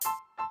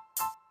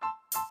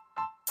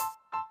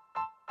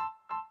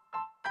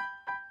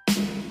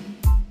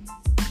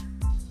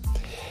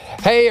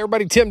Hey,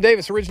 everybody, Tim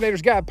Davis,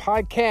 Originator's Guide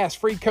podcast,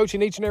 free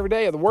coaching each and every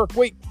day of the work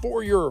week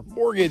for your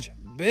mortgage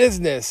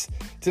business.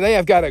 Today,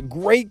 I've got a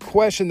great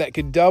question that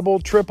could double,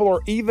 triple,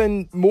 or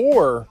even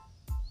more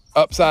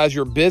upsize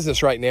your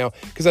business right now,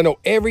 because I know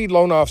every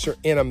loan officer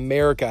in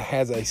America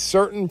has a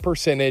certain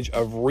percentage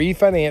of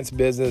refinance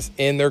business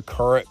in their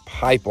current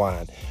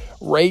pipeline.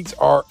 Rates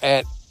are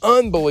at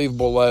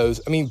unbelievable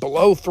lows. I mean,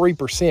 below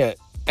 3%.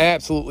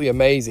 Absolutely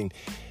amazing.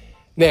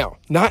 Now,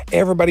 not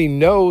everybody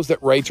knows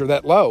that rates are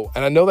that low.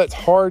 And I know that's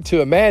hard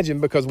to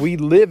imagine because we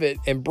live it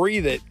and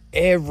breathe it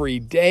every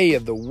day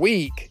of the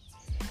week.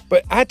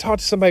 But I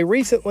talked to somebody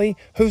recently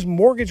whose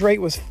mortgage rate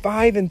was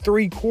 5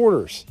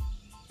 3/4.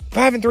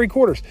 5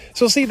 3/4.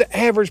 So see, the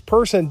average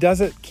person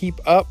doesn't keep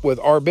up with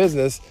our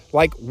business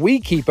like we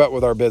keep up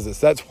with our business.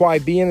 That's why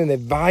being an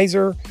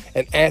advisor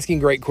and asking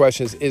great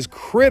questions is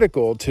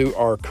critical to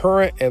our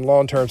current and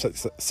long-term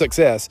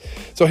success.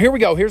 So here we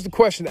go. Here's the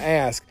question to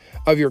ask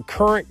of your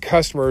current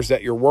customers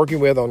that you're working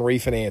with on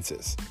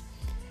refinances.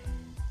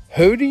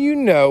 Who do you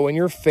know in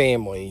your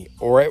family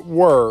or at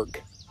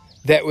work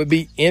that would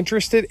be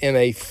interested in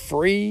a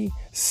free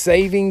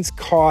savings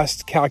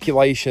cost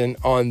calculation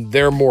on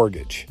their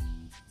mortgage?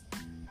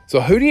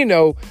 So who do you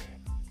know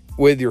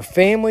with your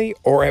family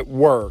or at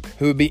work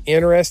who would be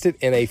interested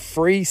in a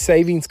free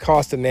savings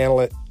cost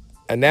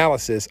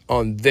analysis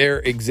on their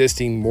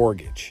existing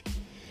mortgage?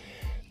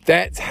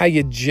 That's how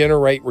you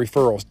generate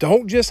referrals.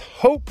 Don't just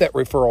hope that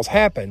referrals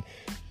happen.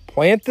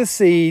 Plant the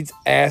seeds,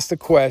 ask the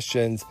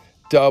questions,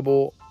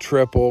 double,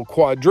 triple,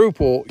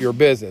 quadruple your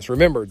business.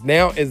 Remember,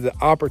 now is the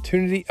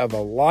opportunity of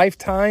a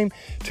lifetime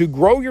to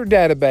grow your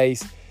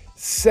database,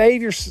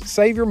 save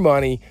your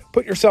money,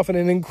 put yourself in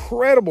an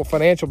incredible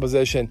financial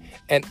position,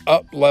 and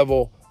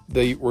up-level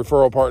the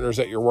referral partners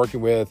that you're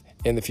working with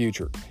in the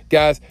future.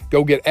 Guys,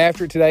 go get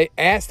after it today.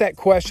 Ask that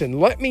question.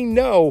 Let me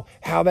know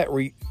how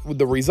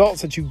the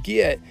results that you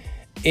get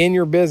in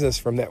your business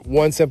from that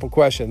one simple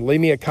question.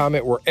 Leave me a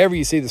comment wherever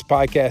you see this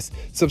podcast.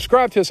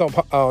 Subscribe to us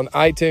on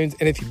iTunes.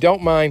 And if you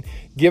don't mind,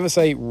 give us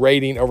a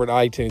rating over at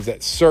iTunes.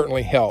 That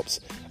certainly helps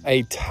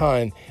a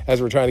ton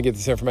as we're trying to get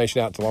this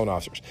information out to loan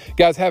officers.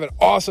 Guys, have an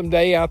awesome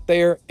day out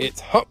there.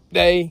 It's hump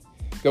day.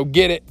 Go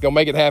get it. Go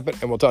make it happen.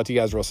 And we'll talk to you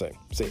guys real soon.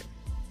 See you.